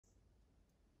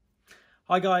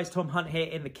Hi guys, Tom Hunt here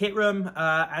in the kit room,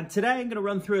 and today I'm going to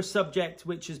run through a subject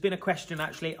which has been a question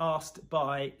actually asked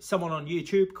by someone on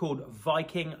YouTube called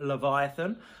Viking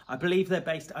Leviathan. I believe they're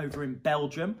based over in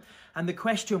Belgium, and the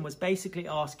question was basically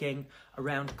asking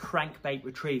around crankbait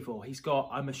retrieval. He's got,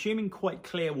 I'm assuming, quite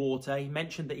clear water. He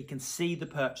mentioned that he can see the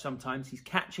perch sometimes. He's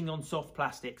catching on soft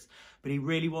plastics, but he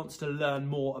really wants to learn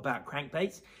more about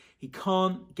crankbaits. He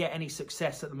can't get any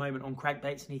success at the moment on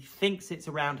crankbaits, and he thinks it's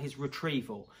around his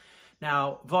retrieval.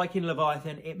 Now, Viking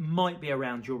Leviathan, it might be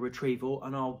around your retrieval,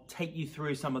 and I'll take you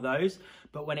through some of those.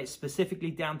 But when it's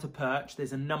specifically down to perch,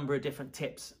 there's a number of different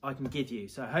tips I can give you.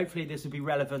 So hopefully this will be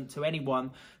relevant to anyone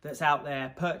that's out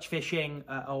there perch fishing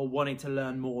or wanting to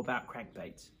learn more about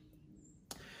crankbaits.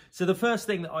 So the first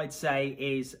thing that I'd say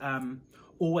is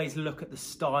always look at the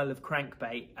style of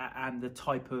crankbait and the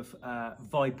type of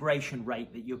vibration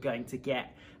rate that you're going to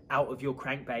get out of your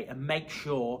crankbait, and make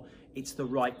sure it's the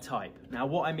right type. Now,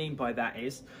 what I mean by that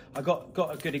is, I've got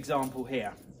a good example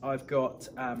here. I've got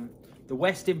the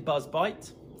Westin Buzz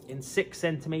Bite in 6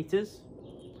 centimeters.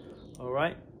 All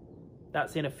right,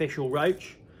 that's in official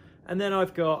roach. And then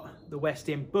I've got the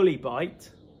Westin Bully Bite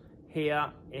here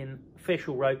in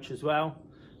official roach as well.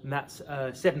 And that's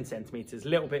 7 centimeters, a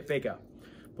little bit bigger.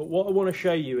 But what I want to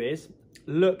show you is,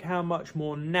 look how much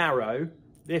more narrow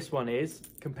this one is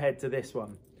compared to this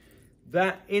one.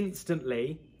 That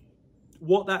instantly,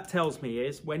 what that tells me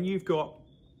is when you've got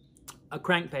a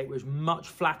crankbait with much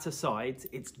flatter sides,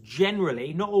 it's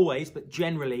generally, not always, but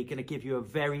generally going to give you a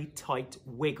very tight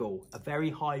wiggle, a very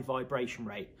high vibration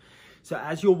rate. So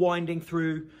as you're winding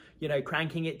through, you know,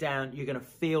 cranking it down, you're going to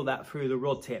feel that through the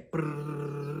rod tip.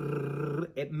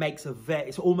 It makes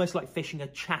it's almost like fishing a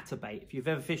chatterbait. If you've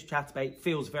ever fished chatterbait, it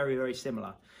feels very, very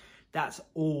similar. That's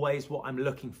always what I'm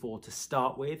looking for to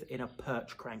start with in a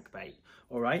perch crankbait,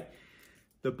 all right?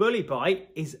 The Bully Bite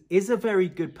is a very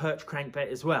good perch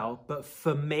crankbait as well, but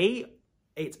for me,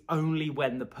 it's only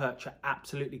when the perch are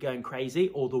absolutely going crazy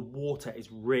or the water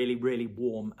is really, really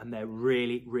warm and they're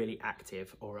really, really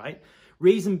active, all right?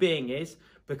 Reason being is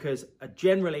because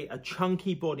generally a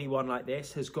chunky body one like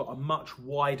this has got a much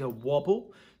wider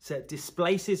wobble, so it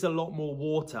displaces a lot more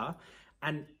water.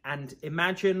 And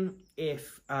imagine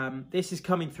if this is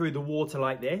coming through the water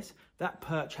like this, that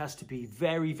perch has to be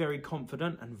very, very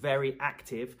confident and very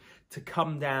active to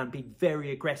come down, be very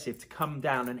aggressive, to come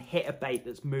down and hit a bait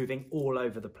that's moving all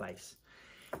over the place.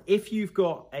 If you've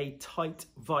got a tight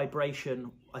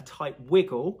vibration, a tight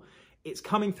wiggle, it's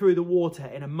coming through the water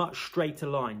in a much straighter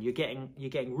line. You're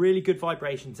getting really good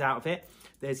vibrations out of it.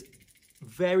 There's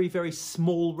very, very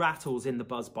small rattles in the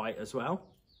buzz bite as well.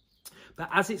 But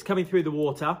as it's coming through the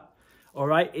water, all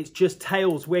right, it's just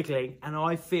tails wiggling, and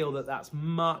I feel that that's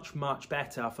much, much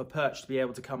better for perch to be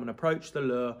able to come and approach the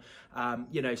lure.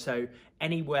 You know, so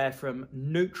anywhere from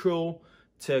neutral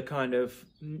to kind of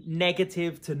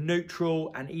negative to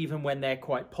neutral, and even when they're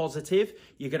quite positive,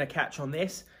 you're going to catch on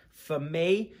this. For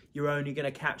me, you're only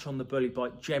going to catch on the Bully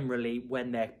Bite generally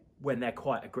when they're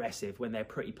quite aggressive, when they're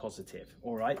pretty positive,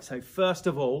 all right? So first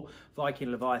of all, Viking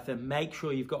Leviathan, make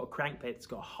sure you've got a crankbait that's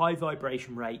got a high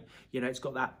vibration rate, you know, it's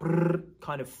got that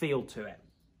kind of feel to it.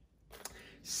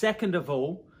 Second of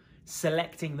all,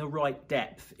 selecting the right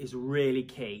depth is really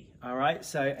key, all right?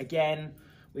 So again,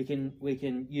 we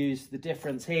can use the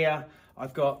difference here.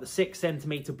 I've got the 6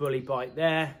 centimeter Bully Bite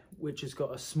there, which has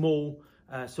got a small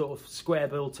sort of square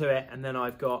bill to it, and then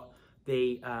I've got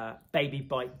the Baby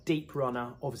Bite Deep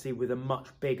Runner, obviously with a much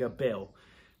bigger bill.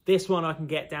 This one I can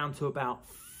get down to about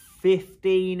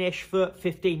 15-ish foot,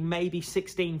 15, maybe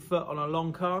 16 foot on a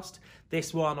long cast.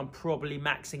 This one I'm probably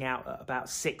maxing out at about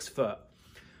 6 foot.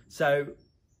 So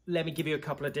let me give you a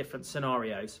couple of different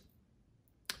scenarios.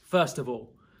 First of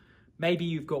all, maybe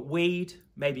you've got weed,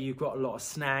 maybe you've got a lot of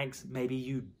snags, maybe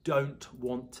you don't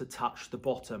want to touch the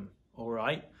bottom, all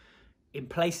right? In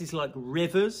places like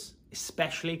rivers,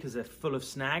 especially because they're full of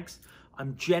snags,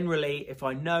 I'm generally, if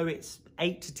I know it's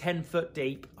 8 to 10 foot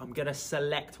deep, I'm going to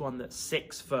select one that's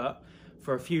 6 foot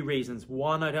for a few reasons.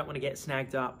 One, I don't want to get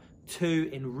snagged up. Two,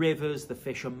 in rivers, the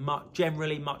fish are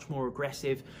generally much more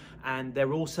aggressive, and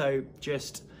they're also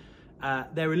just,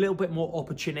 they're a little bit more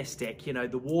opportunistic. You know,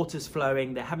 the water's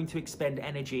flowing, they're having to expend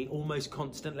energy almost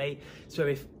constantly. So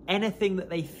if anything that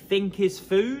they think is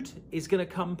food is going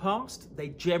to come past, they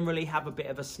generally have a bit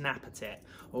of a snap at it.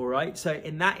 All right, so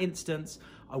in that instance,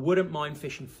 I wouldn't mind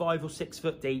fishing 5 or 6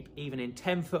 foot deep, even in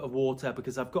 10 foot of water,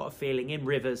 because I've got a feeling in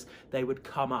rivers they would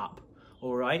come up.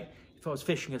 All right, if I was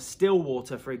fishing a still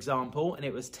water, for example, and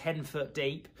it was 10 foot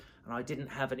deep and I didn't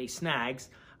have any snags,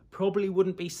 I probably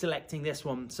wouldn't be selecting this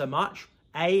one so much.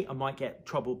 A, I might get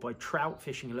troubled by trout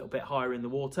fishing a little bit higher in the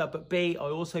water, but B, I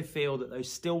also feel that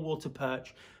those still water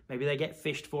perch, maybe they get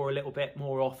fished for a little bit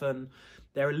more often.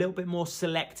 They're a little bit more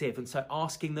selective, and so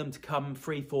asking them to come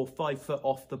 3, 4, 5 foot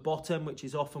off the bottom, which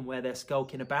is often where they're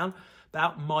skulking about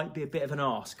might be a bit of an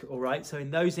ask, all right? So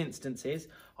in those instances,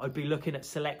 I'd be looking at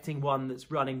selecting one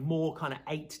that's running more kind of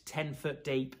 8 to 10 foot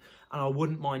deep, and I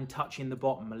wouldn't mind touching the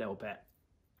bottom a little bit.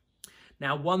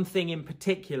 Now, one thing in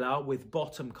particular with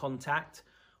bottom contact,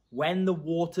 when the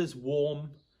water's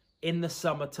warm in the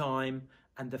summertime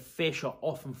and the fish are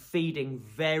often feeding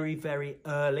very, very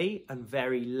early and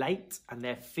very late, and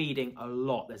they're feeding a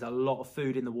lot. There's a lot of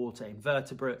food in the water,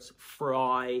 invertebrates,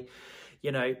 fry,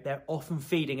 you know, they're often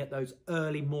feeding at those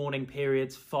early morning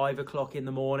periods, 5 o'clock in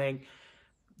the morning,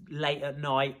 late at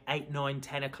night, 8, 9,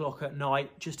 10 o'clock at night,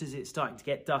 just as it's starting to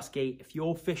get dusky. If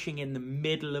you're fishing in the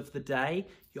middle of the day,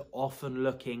 you're often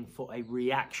looking for a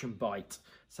reaction bite.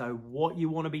 So what you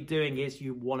want to be doing is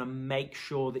you want to make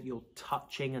sure that you're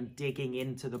touching and digging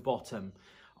into the bottom.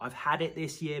 I've had it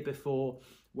this year before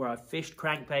where I fished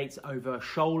crankbaits over a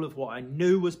shoal of what I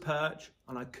knew was perch,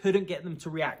 and I couldn't get them to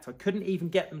react. I couldn't even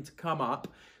get them to come up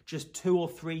just 2 or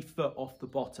 3 foot off the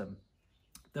bottom.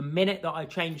 The minute that I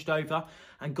changed over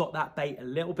and got that bait a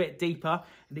little bit deeper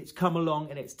and it's come along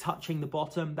and it's touching the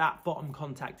bottom, that bottom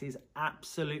contact is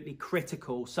absolutely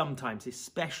critical sometimes,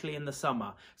 especially in the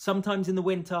summer. Sometimes in the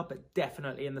winter, but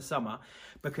definitely in the summer,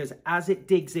 because as it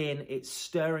digs in, it's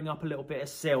stirring up a little bit of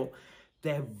silt.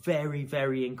 They're very,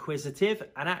 very inquisitive,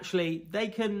 and actually they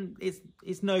can,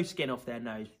 it's no skin off their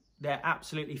nose. They're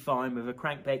absolutely fine with a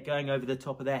crankbait going over the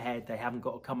top of their head. They haven't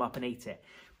got to come up and eat it.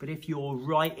 But if you're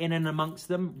right in and amongst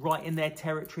them, right in their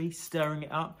territory, stirring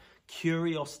it up,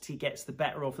 curiosity gets the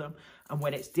better of them. And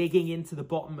when it's digging into the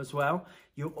bottom as well,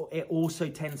 it also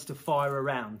tends to fire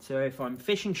around. So if I'm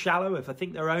fishing shallow, if I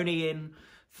think they're only in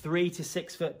 3 to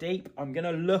 6 foot deep, I'm going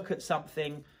to look at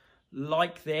something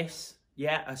like this.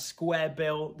 Yeah, a square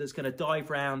bill that's going to dive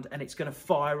round and it's going to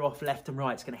fire off left and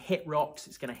right. It's going to hit rocks.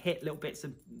 It's going to hit little bits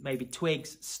of maybe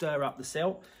twigs, stir up the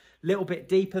silt. A little bit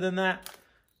deeper than that,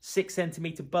 6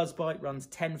 centimetre buzzbite runs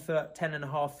 10 foot,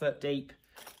 10.5 foot deep.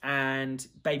 And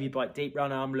baby bite deep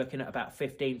runner, I'm looking at about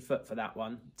 15 foot for that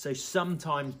one. So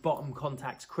sometimes bottom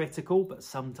contact's critical, but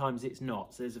sometimes it's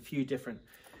not. So there's a few different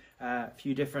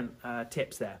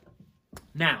tips there.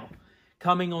 Now,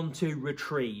 coming on to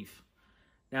retrieve.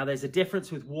 Now, there's a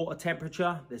difference with water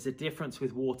temperature, there's a difference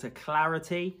with water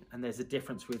clarity, and there's a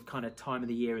difference with kind of time of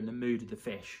the year and the mood of the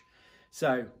fish.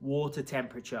 So, water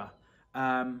temperature.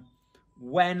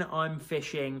 When I'm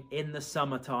fishing in the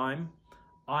summertime,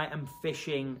 I am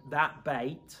fishing that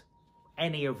bait,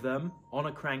 any of them, on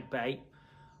a crankbait.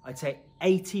 I'd say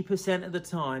 80% of the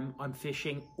time, I'm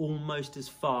fishing almost as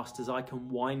fast as I can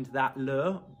wind that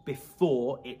lure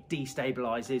before it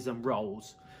destabilizes and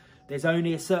rolls. There's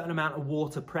only a certain amount of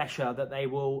water pressure that they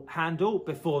will handle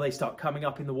before they start coming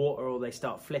up in the water or they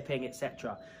start flipping,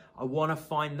 etc. I want to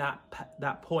find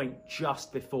that point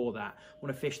just before that. I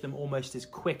want to fish them almost as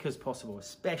quick as possible,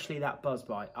 especially that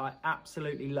buzzbite. I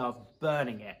absolutely love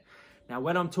burning it. Now,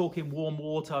 when I'm talking warm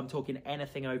water, I'm talking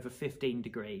anything over 15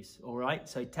 degrees, all right?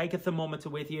 So take a thermometer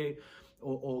with you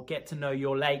or get to know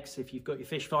your lakes. If you've got your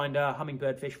fish finder,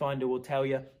 Humminbird fish finder will tell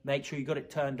you, make sure you got it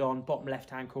turned on, bottom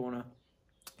left-hand corner.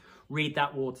 Read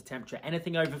that water temperature.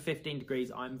 Anything over 15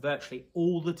 degrees, I'm virtually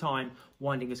all the time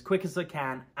winding as quick as I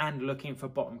can and looking for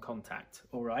bottom contact,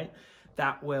 all right?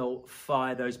 That will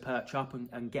fire those perch up and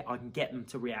I can get them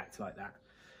to react like that.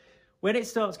 When it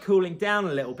starts cooling down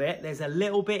a little bit, there's a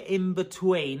little bit in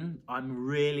between. I'm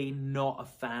really not a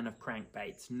fan of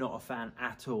crankbaits, not a fan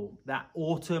at all. That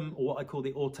autumn, or what I call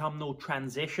the autumnal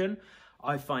transition,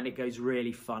 I find it goes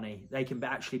really funny. They can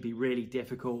actually be really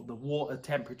difficult. The water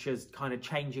temperature's kind of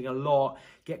changing a lot.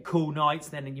 Get cool nights,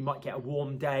 then you might get a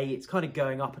warm day. It's kind of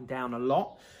going up and down a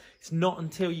lot. It's not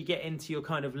until you get into your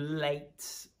kind of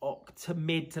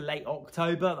mid to late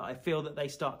October that I feel that they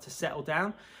start to settle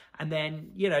down. And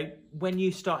then, you know, when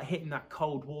you start hitting that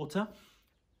cold water,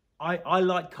 I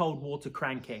like cold water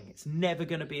cranking. It's never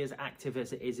going to be as active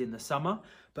as it is in the summer,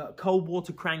 but cold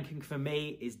water cranking for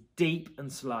me is deep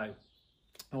and slow.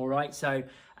 All right, so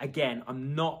again,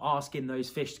 I'm not asking those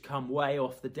fish to come way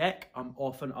off the deck. I'm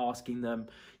often asking them,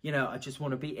 you know, I just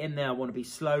want to be in there. I want to be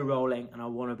slow rolling and I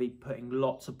want to be putting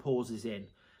lots of pauses in.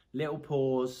 Little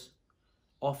pause,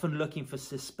 often looking for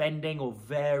suspending or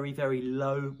very, very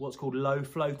low, what's called low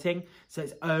floating. So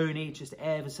it's only just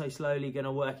ever so slowly going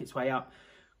to work its way up.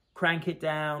 Crank it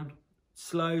down,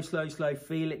 slow, slow, slow,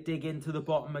 feel it dig into the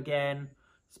bottom again.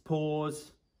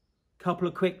 Pause. Couple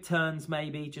of quick turns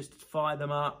maybe, just fire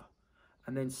them up,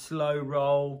 and then slow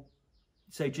roll,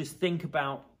 So just think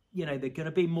about, you know, they're going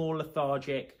to be more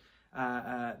lethargic.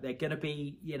 They're going to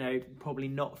be, you know, probably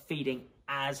not feeding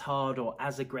as hard or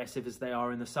as aggressive as they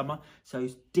are in the summer. So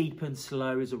deep and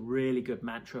slow is a really good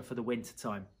mantra for the winter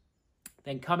time.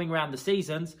 Then coming around the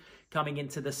seasons, coming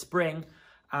into the spring,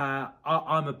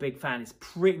 I'm a big fan. It's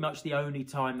pretty much the only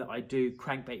time that I do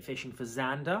crankbait fishing for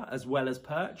zander as well as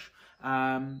perch.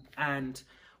 And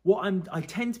I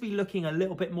tend to be looking a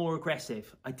little bit more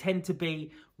aggressive. I tend to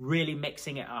be really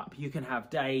mixing it up. You can have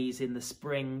days in the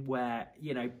spring where,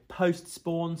 you know, post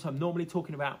spawn, so I'm normally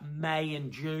talking about May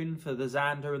and June for the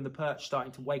zander and the perch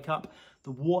starting to wake up. The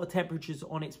water temperature's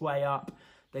on its way up.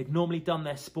 They've normally done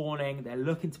their spawning. They're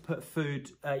looking to put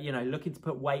food, you know, looking to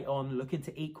put weight on, looking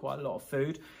to eat quite a lot of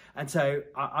food. And so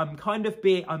I'm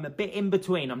a bit in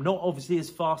between. I'm not obviously as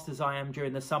fast as I am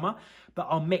during the summer, but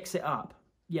I'll mix it up.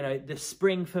 You know, the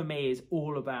spring for me is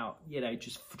all about, you know,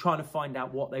 just trying to find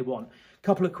out what they want.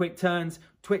 Couple of quick turns,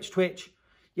 twitch,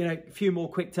 you know, a few more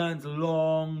quick turns,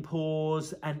 long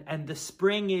pause. And the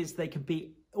spring is, they can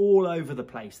be all over the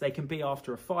place. They can be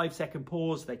after a 5-second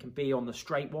pause. They can be on the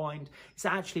straight wind. It's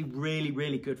actually really,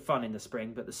 really good fun in the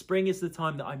spring. But the spring is the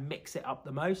time that I mix it up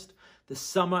the most. The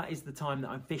summer is the time that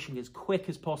I'm fishing as quick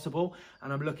as possible.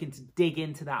 And I'm looking to dig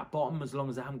into that bottom as long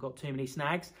as I haven't got too many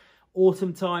snags.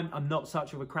 Autumn time, I'm not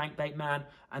such of a crankbait man.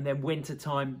 And then winter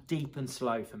time, deep and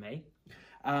slow for me.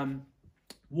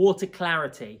 Water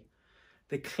clarity.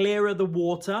 The clearer the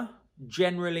water,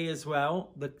 generally as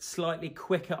well, the slightly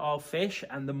quicker I'll fish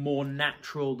and the more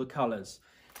natural the colours.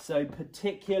 So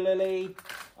particularly,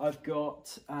 we've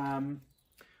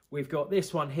got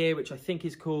this one here, which I think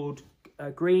is called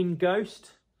Green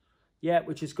Ghost. Yeah,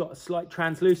 which has got a slight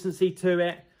translucency to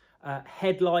it.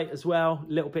 Headlight as well,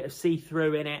 a little bit of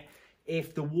see-through in it.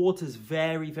 If the water's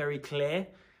very, very clear,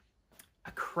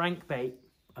 a crankbait,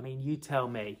 I mean, you tell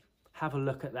me, have a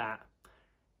look at that.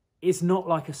 It's not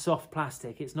like a soft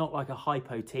plastic. It's not like a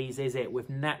hypo tease, is it? With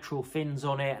natural fins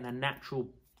on it and a natural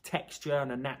texture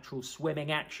and a natural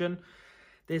swimming action.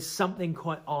 There's something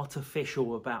quite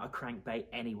artificial about a crankbait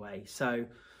anyway. So,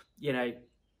 you know,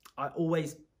 I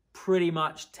always pretty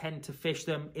much tend to fish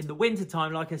them in the winter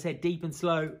time. Like I said, deep and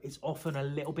slow, it's often a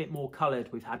little bit more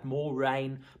coloured. We've had more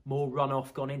rain, more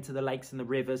runoff gone into the lakes and the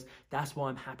rivers. That's why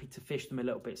I'm happy to fish them a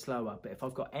little bit slower. But if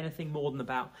I've got anything more than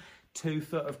about 2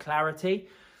 foot of clarity,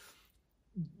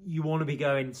 you want to be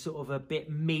going sort of a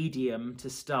bit medium to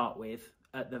start with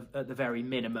at the very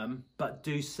minimum, but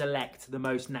do select the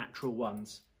most natural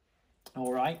ones.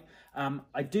 All right.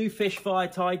 I do fish fire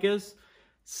tigers.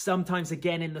 Sometimes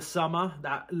again in the summer,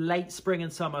 that late spring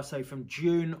and summer, so from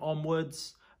June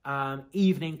onwards,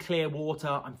 evening clear water,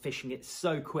 I'm fishing it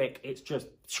so quick,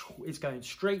 it's going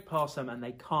straight past them and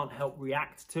they can't help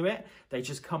react to it. They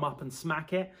just come up and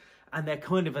smack it, and they're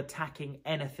kind of attacking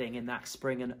anything in that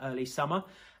spring and early summer.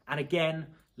 And again,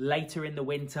 later in the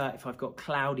winter, if I've got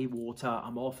cloudy water,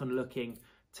 I'm often looking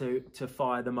to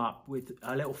fire them up with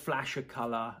a little flash of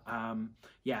colour.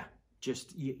 Yeah.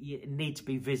 Just you need to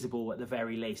be visible at the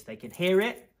very least. They can hear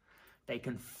it, they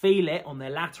can feel it on their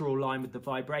lateral line with the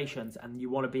vibrations, and you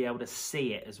want to be able to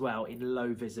see it as well in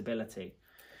low visibility.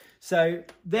 So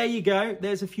there you go.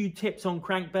 There's a few tips on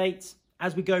crankbaits.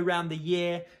 As we go around the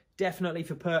year, definitely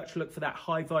for perch, look for that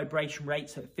high vibration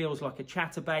rate so it feels like a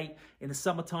chatterbait. In the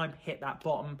summertime, hit that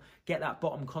bottom, get that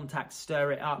bottom contact,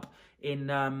 stir it up. In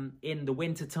the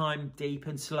winter time, deep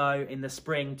and slow. In the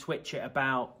spring, twitch it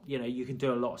about. You know, you can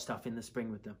do a lot of stuff in the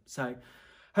spring with them. So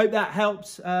hope that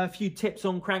helps. A few tips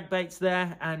on crankbaits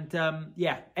there. And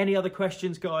yeah, any other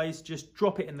questions, guys, just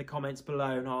drop it in the comments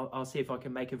below and I'll see if I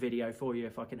can make a video for you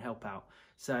if I can help out.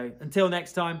 So until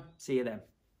next time, see you then.